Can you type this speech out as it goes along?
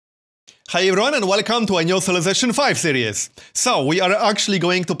Hi everyone and welcome to a new Civilization 5 series. So, we are actually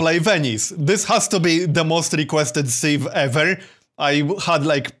going to play Venice. This has to be the most requested civ ever. I had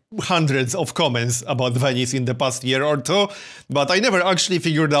like hundreds of comments about Venice in the past year or two, but I never actually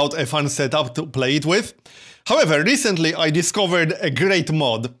figured out a fun setup to play it with. However, recently I discovered a great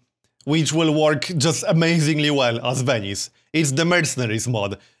mod, which will work just amazingly well as Venice. It's the Mercenaries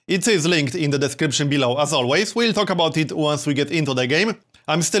mod. It is linked in the description below as always. We'll talk about it once we get into the game.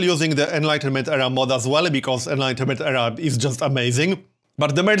 I'm still using the Enlightenment Era mod as well, because Enlightenment Era is just amazing.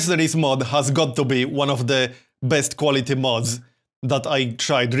 But the Mercenaries mod has got to be one of the best quality mods that I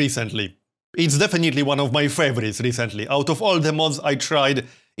tried recently. It's definitely one of my favorites recently. Out of all the mods I tried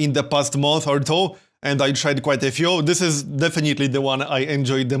in the past month or two, and I tried quite a few, this is definitely the one I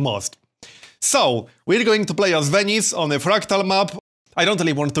enjoyed the most. So, we're going to play as Venice on a fractal map. I don't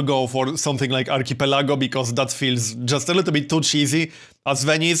really want to go for something like Archipelago because that feels just a little bit too cheesy as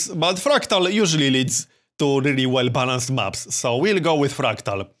Venice, but Fractal usually leads to really well-balanced maps, so we'll go with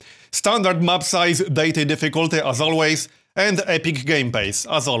Fractal. Standard map size, deity difficulty as always, and epic game pace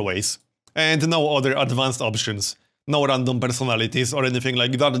as always. And no other advanced options. No random personalities or anything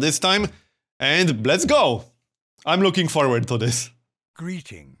like that this time. And let's go! I'm looking forward to this.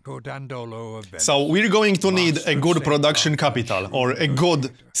 Greeting, Dandolo of Venice. So we're going to need a good production capital, or a good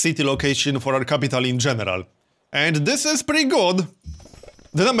city location for our capital in general. And this is pretty good.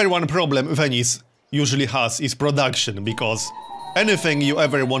 The number one problem Venice usually has is production, because anything you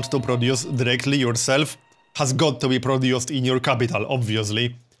ever want to produce directly yourself has got to be produced in your capital,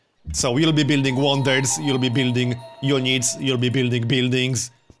 obviously. So you'll be building wonders, you'll be building units, you'll be building buildings,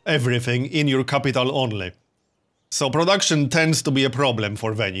 everything in your capital only. So production tends to be a problem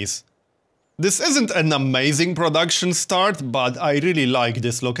for Venice. This isn't an amazing production start, but I really like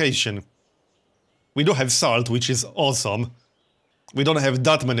this location. We do have salt, which is awesome. We don't have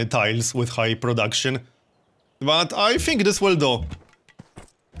that many tiles with high production, but I think this will do.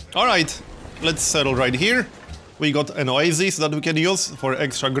 Alright, let's settle right here. We got an oasis that we can use for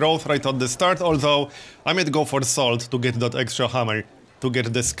extra growth right at the start, although I might go for salt to get that extra hammer, to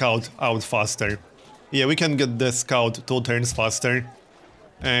get the scout out faster. Yeah, we can get the scout 2 turns faster,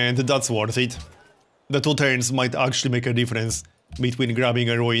 and that's worth it. The 2 turns might actually make a difference between grabbing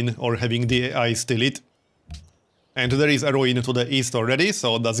a ruin or having the AI steal it. And there is a ruin to the east already,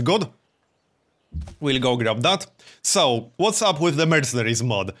 so that's good. We'll go grab that. So, what's up with the Mercenaries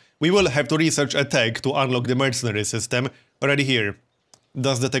mod? We will have to research a tech to unlock the mercenary system right here.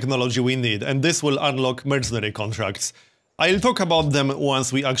 That's the technology we need, and this will unlock mercenary contracts. I'll talk about them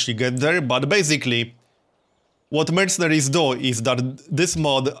once we actually get there, but basically, what mercenaries do is that this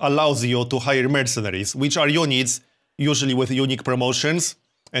mod allows you to hire mercenaries, which are units, usually with unique promotions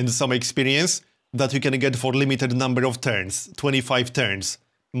and some experience, that you can get for limited number of turns, 25 turns,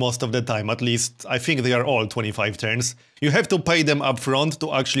 most of the time, at least I think they are all 25 turns. You have to pay them up front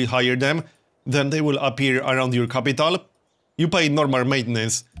to actually hire them, then they will appear around your capital. You pay normal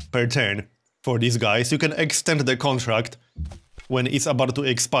maintenance per turn for these guys, you can extend the contract when it's about to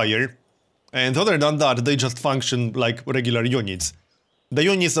expire. And other than that, they just function like regular units. The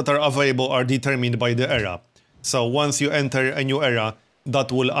units that are available are determined by the era. So once you enter a new era,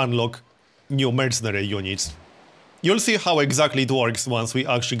 that will unlock new mercenary units. You'll see how exactly it works once we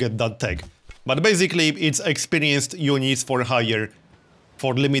actually get that tech. But basically, it's experienced units for hire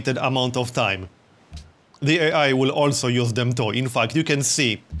for limited amount of time. The AI will also use them too. In fact, you can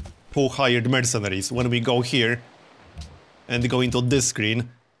see who hired mercenaries when we go here and go into this screen.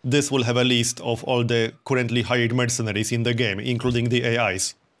 This will have a list of all the currently hired mercenaries in the game, including the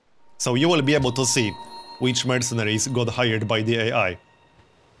AIs. So you will be able to see which mercenaries got hired by the AI.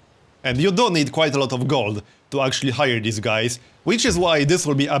 And you do need quite a lot of gold to actually hire these guys, which is why this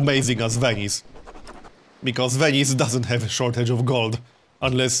will be amazing as Venice. Because Venice doesn't have a shortage of gold,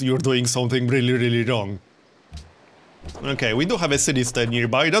 unless you're doing something really wrong. Okay, we do have a city-state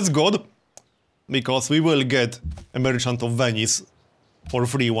nearby, that's good. Because we will get a Merchant of Venice for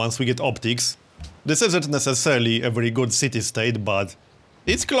free once we get optics. This isn't necessarily a very good city-state, but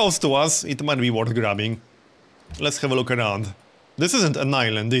it's close to us, it might be worth grabbing. Let's have a look around. This isn't an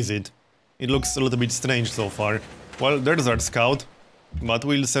island, is it? It looks a little bit strange so far. Well, there's our scout, but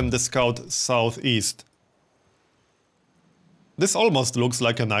we'll send the scout southeast. This almost looks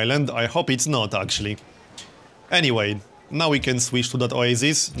like an island, I hope it's not actually. Anyway, now we can switch to that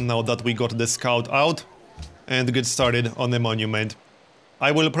oasis, now that we got the scout out, and get started on the monument.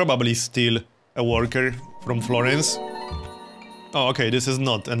 I will probably steal a worker from Florence. Oh, okay, this is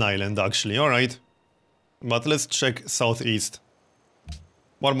not an island actually, alright. But let's check southeast.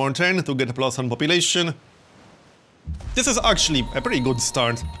 One more turn to get a plus on population. This is actually a pretty good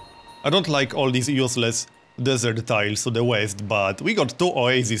start. I don't like all these useless desert tiles to the west, but we got 2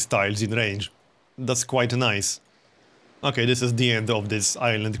 oasis tiles in range. That's quite nice. Okay, this is the end of this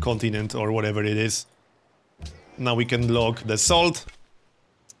island continent or whatever it is. Now we can lock the salt.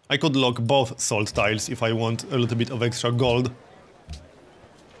 I could lock both salt tiles if I want a little bit of extra gold.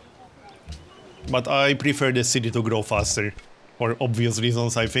 But I prefer the city to grow faster. For obvious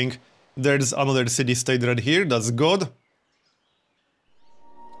reasons, I think. There's another city-state right here, that's good.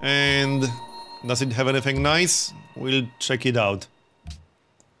 And does it have anything nice? We'll check it out.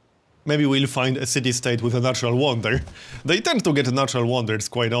 Maybe we'll find a city-state with a natural wonder. They tend to get natural wonders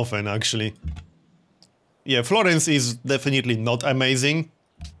quite often, actually. Yeah, Florence is definitely not amazing.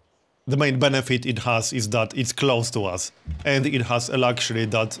 The main benefit it has is that it's close to us. And it has a luxury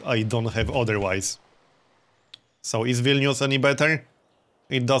that I don't have otherwise. So is Vilnius any better?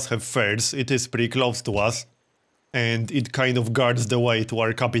 It does have fairs, it is pretty close to us. And it kind of guards the way to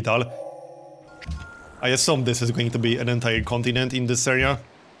our capital. I assume this is going to be an entire continent in this area.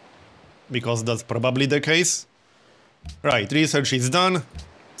 Because that's probably the case. Right, research is done.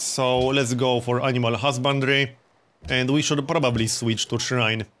 So let's go for animal husbandry. And we should probably switch to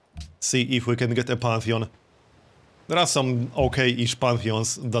shrine. See if we can get a pantheon. There are some okay-ish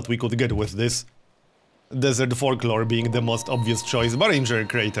pantheons that we could get with this. Desert folklore being the most obvious choice. Barringer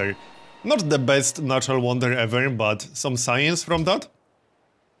crater. Not the best natural wonder ever, but some science from that.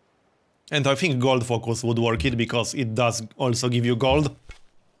 And I think gold focus would work it because it does also give you gold.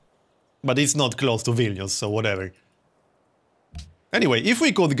 But it's not close to Vilnius, so whatever. Anyway, if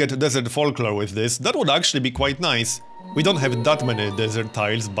we could get desert folklore with this, that would actually be quite nice. We don't have that many desert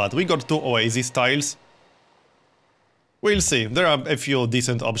tiles, but we got 2 oasis tiles. We'll see, there are a few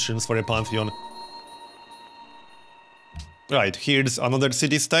decent options for a pantheon. Right, here's another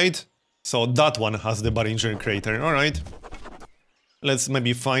city-state. So that one has the Barringer crater, alright. Let's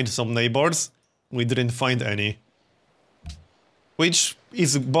maybe find some neighbors. We didn't find any. Which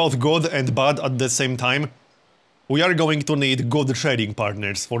is both good and bad at the same time. We are going to need good trading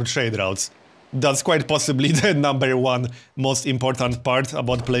partners for trade routes. That's quite possibly the #1 most important part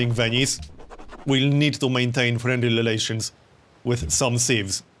about playing Venice. We'll need to maintain friendly relations with some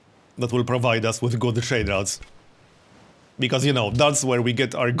civs that will provide us with good trade routes. Because, you know, that's where we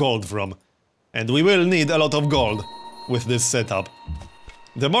get our gold from. And we will need a lot of gold with this setup.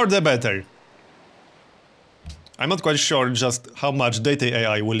 The more the better. I'm not quite sure just how much data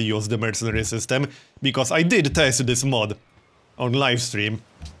AI will use the mercenary system, because I did test this mod on livestream,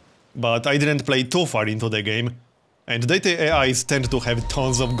 but I didn't play too far into the game. And data AIs tend to have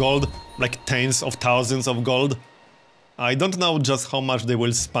tons of gold, like tens of thousands of gold. I don't know just how much they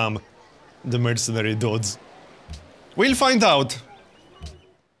will spam the mercenary dudes. We'll find out.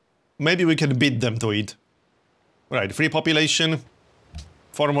 Maybe we can beat them to it. Right, free population.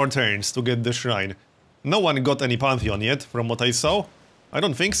 4 more turns to get the shrine. No one got any pantheon yet, from what I saw. I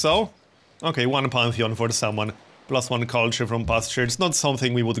don't think so. Okay, 1 pantheon for someone. +1 culture from pastures. Not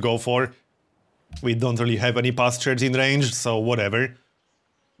something we would go for. We don't really have any pastures in range, so whatever.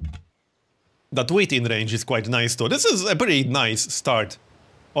 That wheat in range is quite nice too. This is a pretty nice start.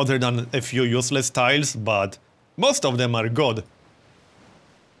 Other than a few useless tiles, but most of them are good.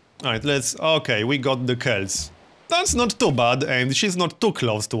 Alright, let's... Okay, we got the Celts. That's not too bad, and she's not too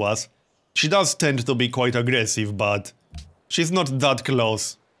close to us. She does tend to be quite aggressive, but she's not that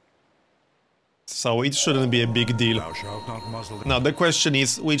close. So it shouldn't be a big deal. Now the question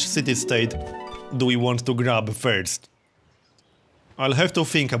is, which city-state do we want to grab first? I'll have to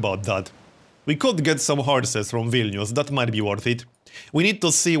think about that. We could get some horses from Vilnius, that might be worth it. We need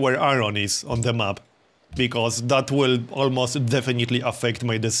to see where Aron is on the map, because that will almost definitely affect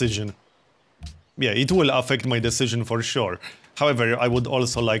my decision. Yeah, it will affect my decision for sure. However, I would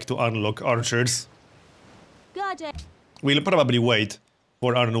also like to unlock archers. Got it. We'll probably wait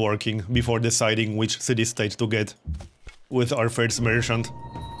for Aron working before deciding which city-state to get with our first merchant.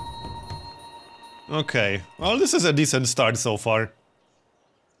 Okay, well, this is a decent start so far.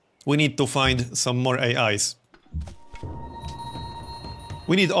 We need to find some more AIs.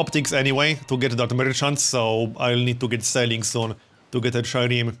 We need optics anyway to get that merchant, so I'll need to get sailing soon to get a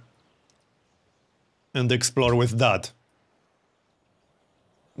trireme and explore with that.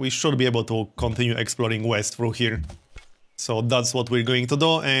 We should be able to continue exploring west through here. So that's what we're going to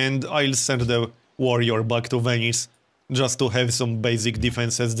do, and I'll send the warrior back to Venice just to have some basic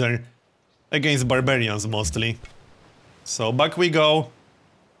defenses there against barbarians mostly. So back we go.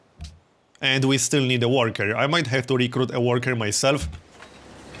 And we still need a worker. I might have to recruit a worker myself.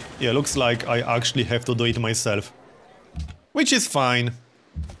 Yeah, looks like I actually have to do it myself. Which is fine.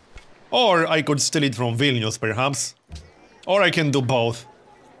 Or I could steal it from Vilnius, perhaps. Or I can do both.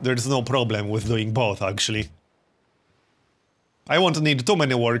 There's no problem with doing both, actually. I won't need too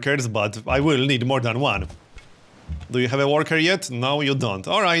many workers, but I will need more than one. Do you have a worker yet? No, you don't.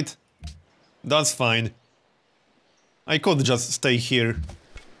 Alright. That's fine. I could just stay here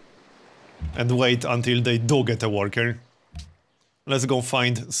and wait until they do get a worker. Let's go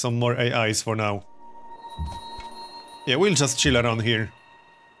find some more AIs for now. Yeah, we'll just chill around here.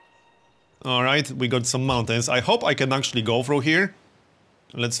 Alright, we got some mountains. I hope I can actually go through here.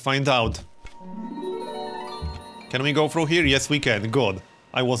 Let's find out. Can we go through here? Yes, we can. Good.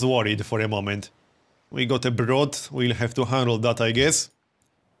 I was worried for a moment. We got a brood. We'll have to handle that, I guess.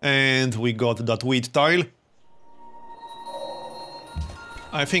 And we got that wheat tile.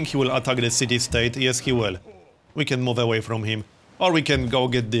 I think he will attack the city-state. Yes, he will. We can move away from him. Or we can go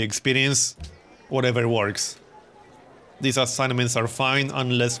get the experience. Whatever works. These assignments are fine,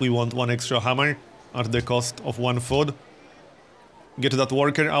 unless we want one extra hammer at the cost of one food. Get that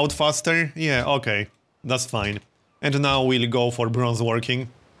worker out faster? Yeah, okay. That's fine. And now we'll go for bronze working.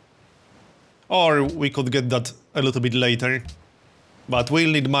 Or we could get that a little bit later. But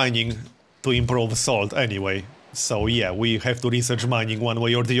we'll need mining to improve salt anyway. So yeah, we have to research mining one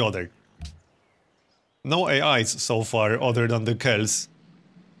way or the other. No AIs so far, other than the Kells.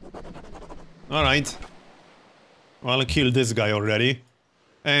 Alright. I'll kill this guy already.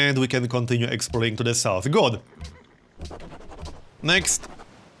 And we can continue exploring to the south. Good! Next.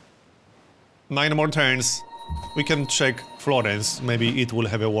 9 more turns. We can check Florence, maybe it will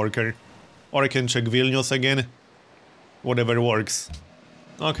have a worker. Or I can check Vilnius again. Whatever works.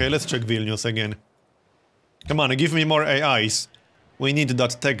 Okay, let's check Vilnius again. Come on, give me more AIs. We need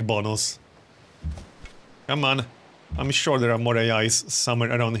that tech bonus. Come on. I'm sure there are more AIs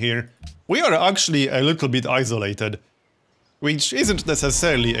somewhere around here. We are actually a little bit isolated. Which isn't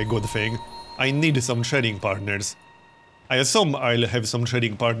necessarily a good thing. I need some trading partners. I assume I'll have some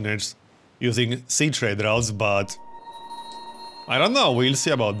trading partners using sea trade routes, but I don't know, we'll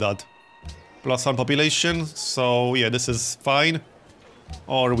see about that. +1 population, so yeah, this is fine.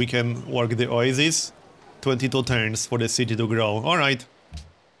 Or we can work the oasis. 22 turns for the city to grow. Alright.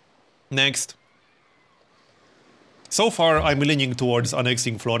 Next. So far, I'm leaning towards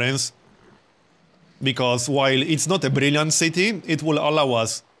annexing Florence. Because while it's not a brilliant city, it will allow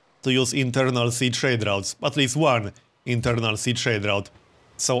us to use internal sea trade routes. At least one internal sea trade route.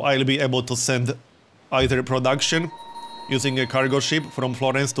 So I'll be able to send either production using a cargo ship from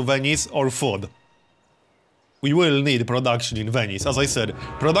Florence to Venice or food. We will need production in Venice. As I said,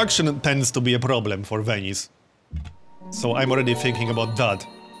 production tends to be a problem for Venice. So I'm already thinking about that.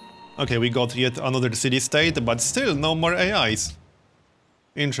 Okay, we got yet another city-state, but still no more AIs.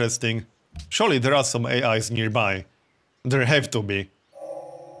 Interesting. Surely there are some AIs nearby. There have to be.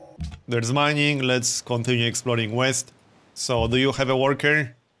 There's mining, let's continue exploring west. So, do you have a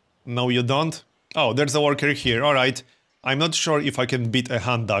worker? No, you don't? Oh, there's a worker here, alright. I'm not sure if I can beat a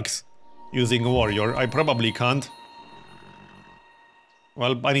hand axe using a warrior. I probably can't.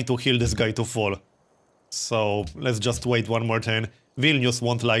 Well, I need to heal this guy to full. So, let's just wait one more turn. Vilnius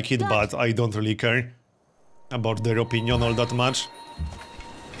won't like it, but I don't really care about their opinion all that much.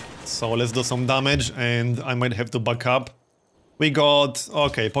 So, let's do some damage, and I might have to back up. We got...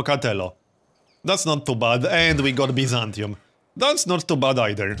 okay, Pocatello. That's not too bad, and we got Byzantium. That's not too bad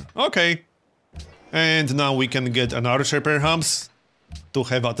either. Okay. And now we can get an archer perhaps, to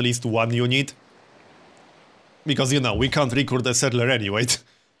have at least one unit. Because, you know, we can't recruit a settler anyway.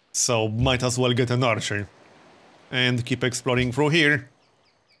 So, might as well get an archer. And keep exploring through here.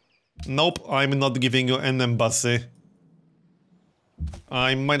 Nope, I'm not giving you an embassy.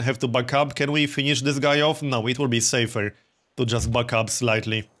 I might have to back up. Can we finish this guy off? No, it will be safer to just back up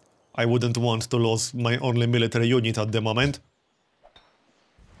slightly. I wouldn't want to lose my only military unit at the moment.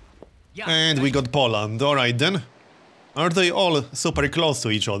 And we got Poland. Alright then. Are they all super close to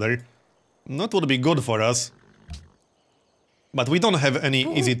each other? That would be good for us. But we don't have any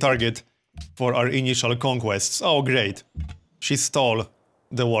easy target for our initial conquests. Oh, great. She stole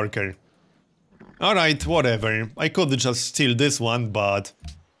the worker. Alright, whatever. I could just steal this one, but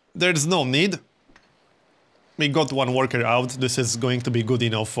there's no need. We got one worker out. This is going to be good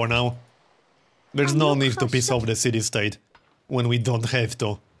enough for now. There's no need to piss off the city-state when we don't have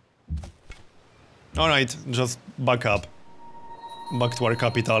to. Alright, just back up. Back to our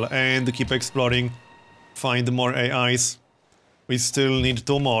capital and keep exploring. Find more AIs. We still need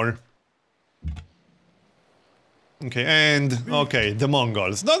 2 more. Okay, and... okay, the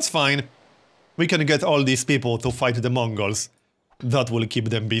Mongols. That's fine. We can get all these people to fight the Mongols. That will keep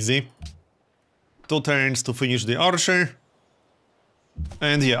them busy. 2 turns to finish the archer.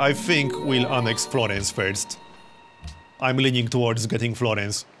 And yeah, I think we'll annex Florence first. I'm leaning towards getting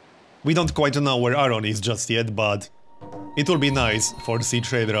Florence. We don't quite know where Aaron is just yet, but it will be nice for sea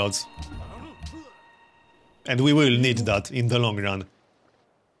trade routes. And we will need that in the long run.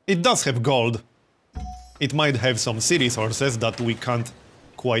 It does have gold. It might have some sea resources that we can't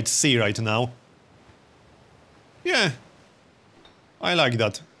quite see right now. Yeah, I like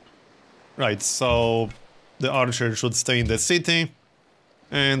that. Right, so the archer should stay in the city.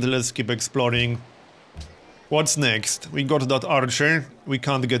 And let's keep exploring. What's next? We got that archer. We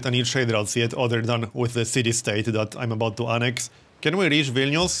can't get any trade routes yet other than with the city-state that I'm about to annex. Can we reach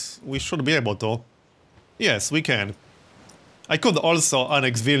Vilnius? We should be able to. Yes, we can. I could also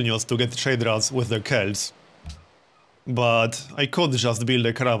annex Vilnius to get trade routes with the Celts. But I could just build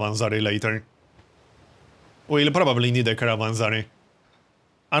a caravanserai later. We'll probably need a caravanserai.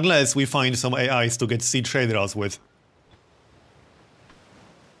 Unless we find some AIs to get sea trade routes with.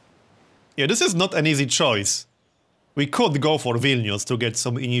 Yeah, this is not an easy choice. We could go for Vilnius to get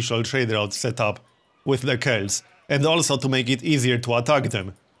some initial trade routes set up with the Celts, and also to make it easier to attack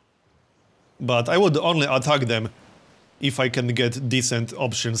them. But I would only attack them if I can get decent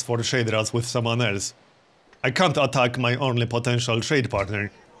options for trade routes with someone else. I can't attack my only potential trade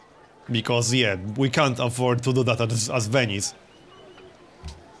partner. Because, yeah, we can't afford to do that as Venice.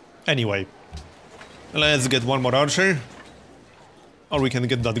 Anyway, let's get one more archer. Or we can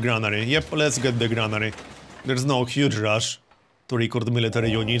get that granary. Yep, let's get the granary. There's no huge rush to recruit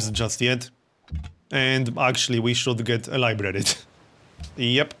military units just yet. And actually we should get a library.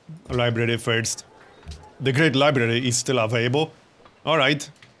 Yep, a library first. The Great Library is still available. Alright.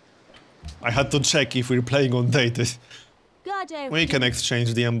 I had to check if we're playing on date. We can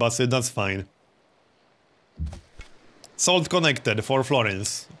exchange the embassy, that's fine. Salt connected for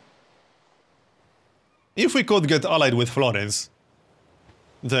Florence. If we could get allied with Florence,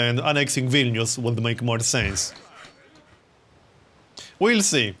 then annexing Vilnius would make more sense. We'll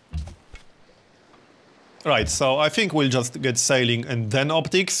see. Right, so I think we'll just get sailing and then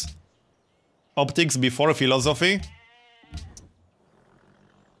optics. Optics before philosophy.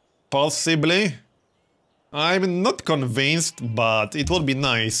 Possibly. I'm not convinced, but it would be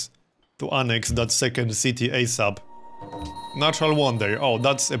nice to annex that second city ASAP. Natural Wonder. Oh,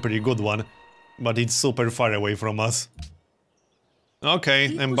 that's a pretty good one. But it's super far away from us.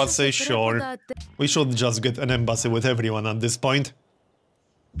 Okay, embassy, sure. We should just get an embassy with everyone at this point.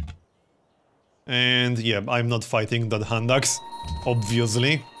 And yeah, I'm not fighting that Handax,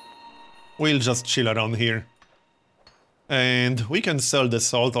 obviously. We'll just chill around here. And we can sell the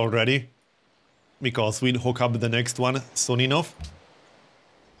salt already. Because we'll hook up the next one soon enough.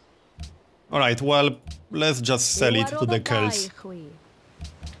 Alright, well, let's just sell it to the Celts.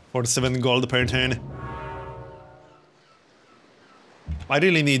 For 7 gold per turn. I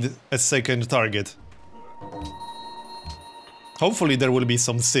really need a second target. Hopefully there will be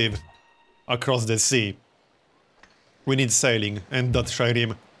some sieve across the sea. We need sailing and that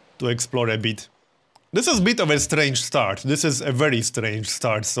Shairim to explore a bit. This is a bit of a strange start. This is a very strange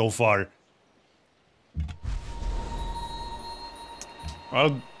start so far.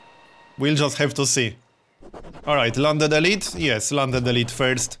 Well, we'll just have to see. Alright, landed elite? Yes, landed elite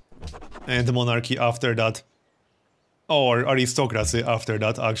first. And monarchy after that. Or aristocracy after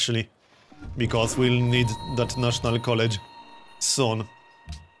that, actually. Because we'll need that national college soon.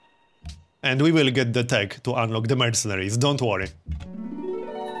 And we will get the tech to unlock the mercenaries, don't worry.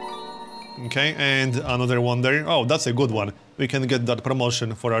 Okay, and another wonder. Oh, that's a good one. We can get that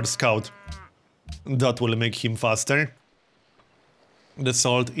promotion for our scout. That will make him faster. The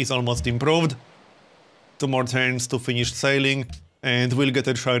salt is almost improved. 2 more turns to finish sailing. And we'll get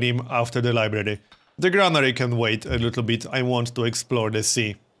a trireme after the library. The granary can wait a little bit. I want to explore the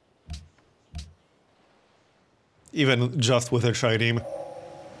sea. Even just with a trireme.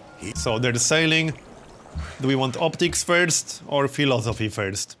 So there's sailing. Do we want optics first or philosophy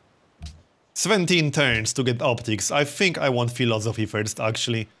first? 17 turns to get optics. I think I want philosophy first,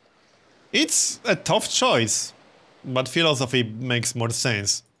 actually. It's a tough choice, but philosophy makes more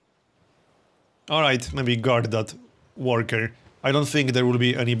sense. Alright, maybe guard that worker. I don't think there will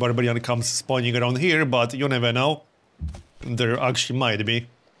be any barbarian camps spawning around here, but you never know. There actually might be.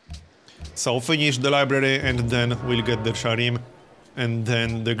 So finish the library and then we'll get the Sharim and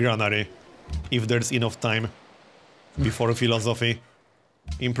then the granary, if there's enough time before philosophy.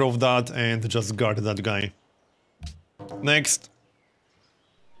 Improve that and just guard that guy. Next.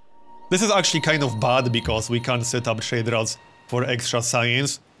 This is actually kind of bad because we can't set up trade routes for extra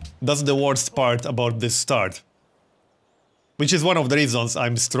science. That's the worst part about this start. Which is one of the reasons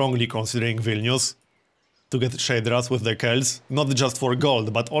I'm strongly considering Vilnius to get trade routes with the Celts, not just for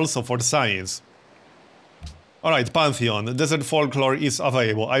gold, but also for science. Alright, Pantheon. Desert Folklore is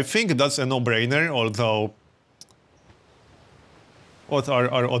available. I think that's a no-brainer, although... What are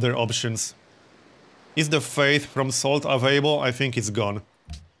our other options? Is the Faith from Salt available? I think it's gone.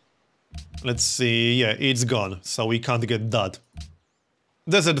 Let's see... Yeah, it's gone, so we can't get that.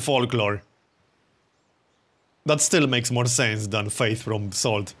 Desert Folklore. That still makes more sense than Faith from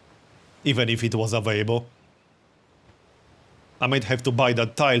Salt, even if it was available. I might have to buy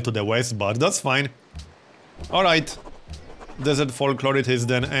that tile to the west, but that's fine. Alright. Desert Folklore it is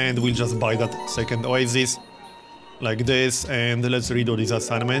then, and we'll just buy that second oasis. Like this, and let's redo these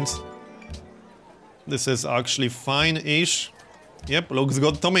assignments. This is actually fine-ish. Yep, looks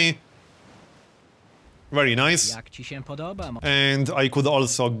good to me. Very nice. And I could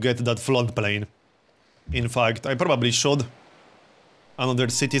also get that floodplain. In fact, I probably should. Another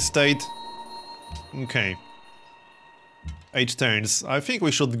city-state. Okay. 8 turns. I think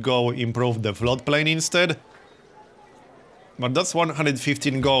we should go improve the floodplain instead. But that's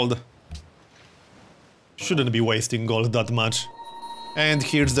 115 gold. Shouldn't be wasting gold that much. And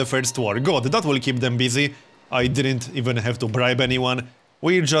here's the first war. Good, that will keep them busy. I didn't even have to bribe anyone.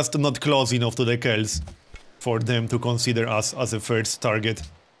 We're just not close enough to the Kells for them to consider us as a first target.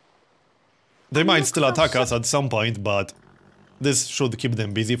 They might still attack us at some point, but this should keep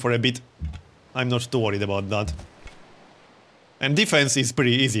them busy for a bit. I'm not too worried about that. And defense is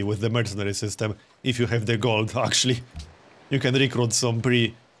pretty easy with the mercenary system, if you have the gold, actually. You can recruit some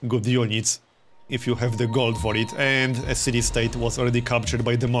pretty good units if you have the gold for it, and a city-state was already captured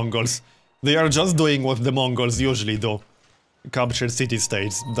by the Mongols. They are just doing what the Mongols usually do. Capture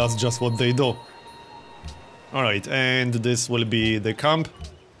city-states, that's just what they do. Alright, and this will be the camp.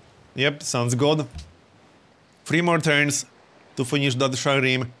 Yep, sounds good. 3 more turns to finish that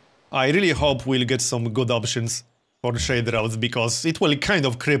Shahrim. I really hope we'll get some good options for shade routes, because it will kind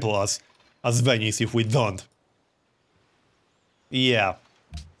of cripple us as Venice if we don't. Yeah.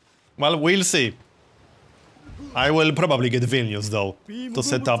 Well, we'll see. I will probably get Vilnius though, to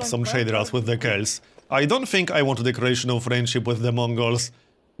set up some shade routes with the Kells. I don't think I want a declaration of friendship with the Mongols.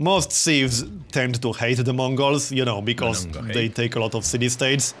 Most thieves tend to hate the Mongols, you know, because they take a lot of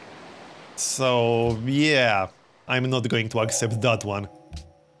city-states. So, yeah, I'm not going to accept that one.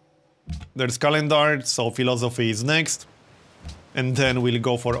 There's calendar, so philosophy is next. And then we'll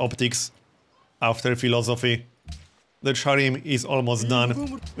go for optics after philosophy. The Shahrim is almost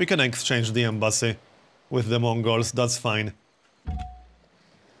done. We can exchange the embassy with the Mongols, that's fine.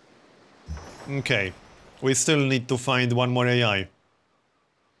 Okay, we still need to find one more AI.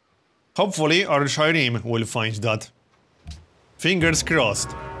 Hopefully our Shahrim will find that. Fingers crossed.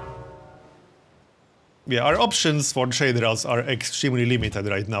 Yeah, our options for shade routes are extremely limited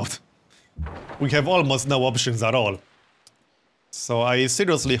right now. We have almost no options at all. So I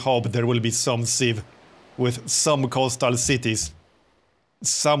seriously hope there will be some sieve with some coastal cities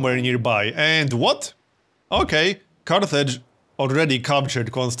somewhere nearby. And what? Okay, Carthage already captured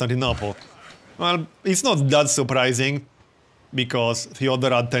Constantinople. Well, it's not that surprising, because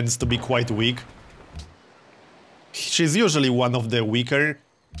Theodora tends to be quite weak. She's usually one of the weaker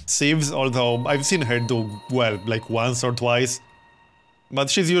sieves, although I've seen her do well like once or twice. But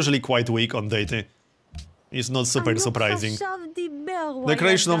she's usually quite weak on deity. It's not super surprising.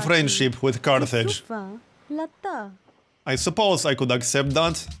 Declaration of friendship with Carthage. I suppose I could accept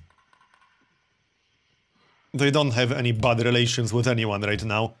that. They don't have any bad relations with anyone right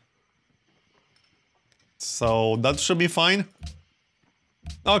now. So that should be fine.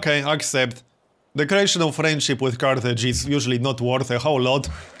 Okay, accept. Declaration of friendship with Carthage is usually not worth a whole lot,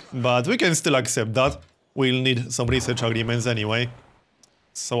 but we can still accept that. We'll need some research agreements anyway.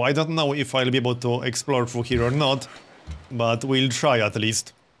 So I don't know if I'll be able to explore through here or not, but we'll try at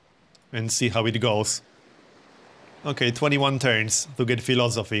least and see how it goes. Okay, 21 turns to get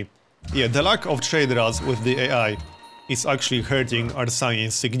philosophy. Yeah, the lack of shade routes with the AI is actually hurting our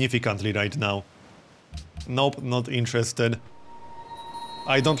science significantly right now. Nope, not interested.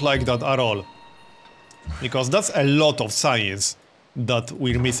 I don't like that at all. Because that's a lot of science that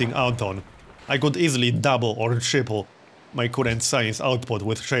we're missing out on. I could easily double or triple my current science output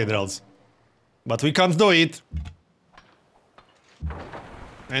with shade routes. But we can't do it.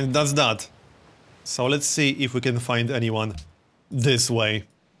 And that's that. So let's see if we can find anyone this way.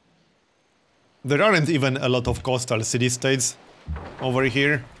 There aren't even a lot of coastal city-states over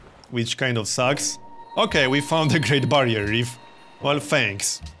here, which kind of sucks. Okay, we found the Great Barrier Reef. Well,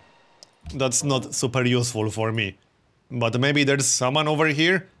 thanks. That's not super useful for me. But maybe there's someone over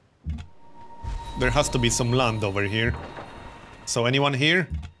here? There has to be some land over here. So anyone here?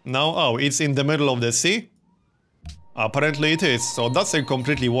 No? Oh, it's in the middle of the sea? Apparently it is, so that's a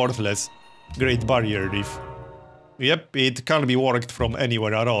completely worthless Great Barrier Reef. Yep, it can't be worked from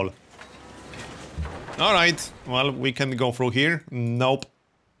anywhere at all. Alright, well, we can go through here. Nope.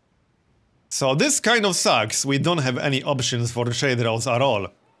 So this kind of sucks. We don't have any options for trade routes at all.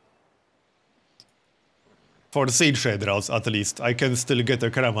 For siege trade routes, at least. I can still get a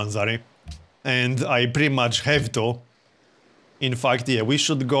caravanserai. And I pretty much have to. In fact, yeah, we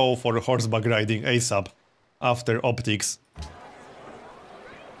should go for horseback riding ASAP. After optics.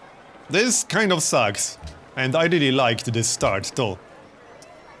 This kind of sucks. And I really liked this start, too.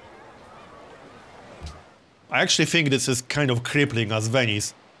 I actually think this is kind of crippling as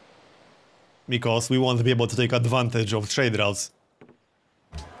Venice. Because we won't be able to take advantage of trade routes.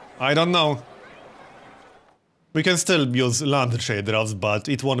 I don't know. We can still use land trade routes, but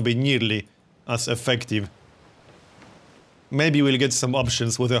it won't be nearly as effective. Maybe we'll get some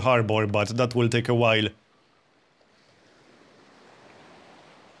options with a harbor, but that will take a while.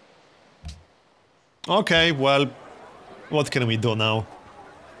 Okay, well, what can we do now?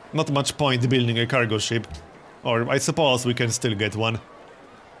 Not much point building a cargo ship. Or I suppose we can still get one.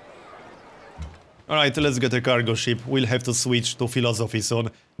 Alright, let's get a cargo ship. We'll have to switch to philosophy soon.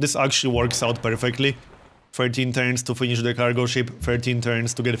 This actually works out perfectly. 13 turns to finish the cargo ship, 13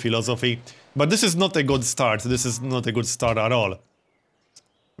 turns to get philosophy. But this is not a good start. This is not a good start at all.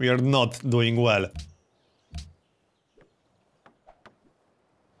 We are not doing well.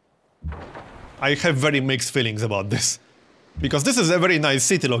 I have very mixed feelings about this. Because this is a very nice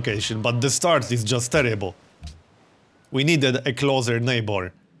city location, but the start is just terrible. We needed a closer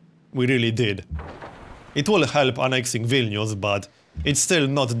neighbor. We really did. It will help annexing Vilnius, but it's still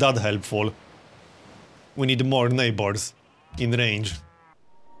not that helpful. We need more neighbors in range.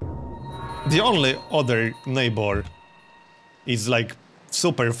 The only other neighbor is like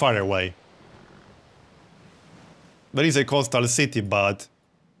super far away. There is a coastal city, but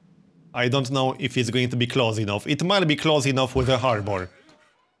I don't know if it's going to be close enough. It might be close enough with a harbor.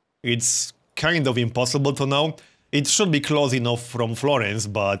 It's kind of impossible to know. It should be close enough from Florence,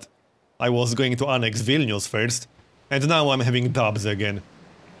 but I was going to annex Vilnius first, and now I'm having doubts again.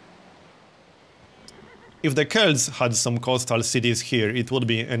 If the Celts had some coastal cities here, it would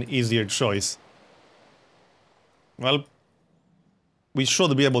be an easier choice. Well, we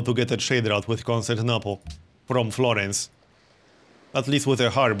should be able to get a trade route with Constantinople from Florence. At least with a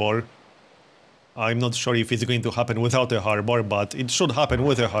harbor. I'm not sure if it's going to happen without a harbor, but it should happen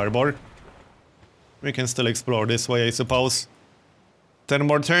with a harbor. We can still explore this way, I suppose. 10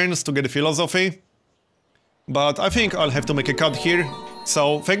 more turns to get philosophy. But I think I'll have to make a cut here.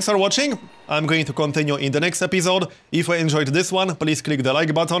 So, thanks for watching. I'm going to continue in the next episode. If you enjoyed this one, please click the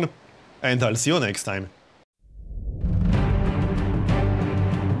like button. And I'll see you next time.